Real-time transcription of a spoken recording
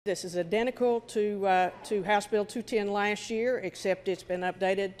This is identical to House Bill 210 last year, except it's been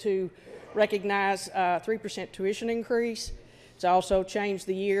updated to recognize 3% tuition increase. It's also changed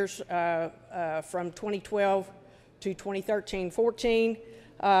the years from 2012 to 2013-14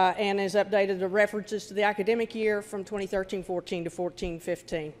 and has updated the references to the academic year from 2013-14 to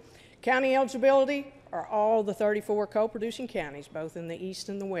 14-15. County eligibility are all the 34 co-producing counties, both in the east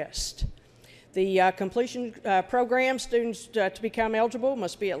and the west. The completion program, students to become eligible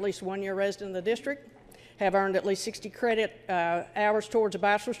must be at least 1 year resident of the district, have earned at least 60 credit hours towards a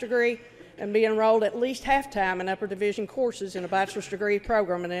bachelor's degree, and be enrolled at least half-time in upper division courses in a bachelor's degree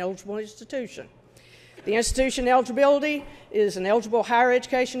program in an eligible institution. The institution eligibility is an eligible higher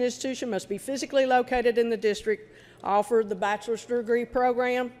education institution, must be physically located in the district, offer the bachelor's degree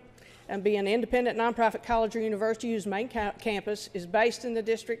program, and be an independent nonprofit college or university whose main campus is based in the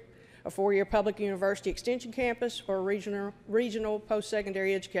district, a 4-year public university extension campus, or a regional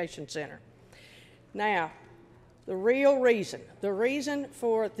post-secondary education center. Now, the reason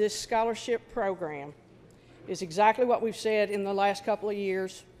for this scholarship program is exactly what we've said in the last couple of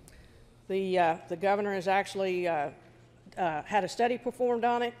years. The governor has actually had a study performed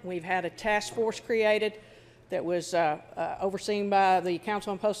on it. We've had a task force created that was overseen by the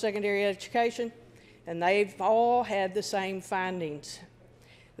Council on Post-Secondary Education, and they've all had the same findings,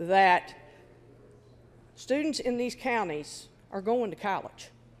 that students in these counties are going to college.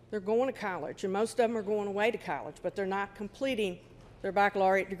 They're going to college, and most of them are going away to college, but they're not completing their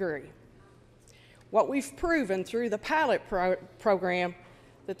baccalaureate degree. What we've proven through the pilot program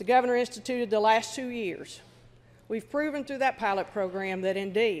that the governor instituted the last 2 years, we've proven through that pilot program that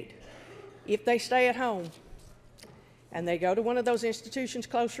indeed, if they stay at home and they go to one of those institutions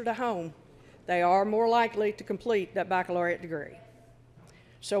closer to home, they are more likely to complete that baccalaureate degree.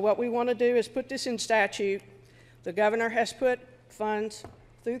 So what we want to do is put this in statute. The governor has put funds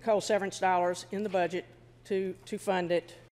through coal severance dollars in the budget to fund it.